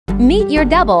Meet your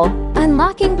double,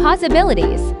 unlocking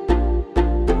possibilities.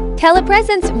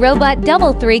 Telepresence Robot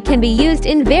Double3 can be used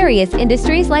in various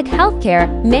industries like healthcare,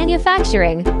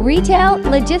 manufacturing, retail,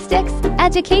 logistics,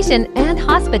 education, and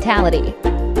hospitality.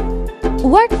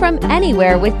 Work from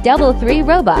anywhere with Double3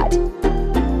 Robot.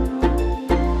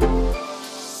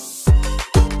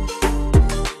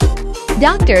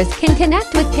 Doctors can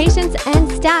connect with patients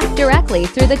and staff directly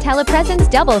through the Telepresence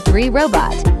Double3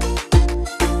 Robot.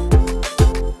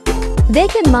 They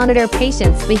can monitor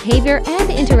patients' behavior and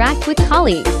interact with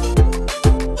colleagues.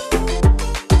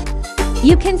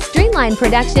 You can streamline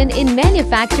production in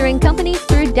manufacturing companies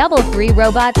through Double3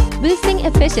 robots, boosting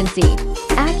efficiency,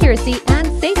 accuracy, and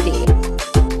safety.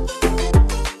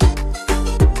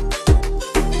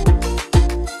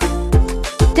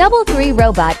 Double3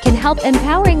 Robot can help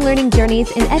empowering learning journeys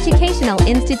in educational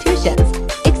institutions,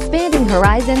 expanding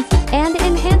horizons, and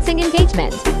enhancing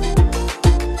engagement.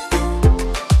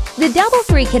 The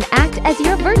Double3 can act as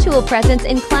your virtual presence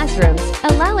in classrooms,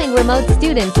 allowing remote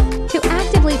students to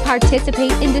actively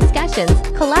participate in discussions,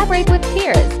 collaborate with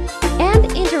peers, and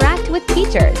interact with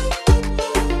teachers.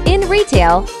 In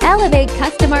retail, elevate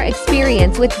customer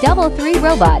experience with Double3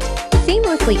 Robot,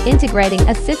 seamlessly integrating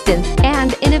assistance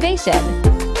and innovation.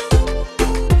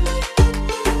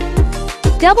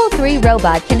 Double3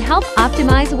 Robot can help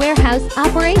optimize warehouse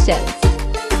operations.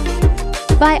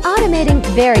 By automating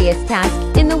various tasks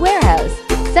in the warehouse,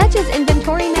 such as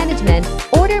inventory management,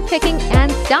 order picking,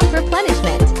 and stock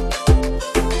replenishment.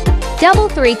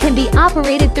 Double3 can be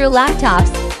operated through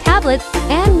laptops, tablets,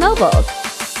 and mobiles,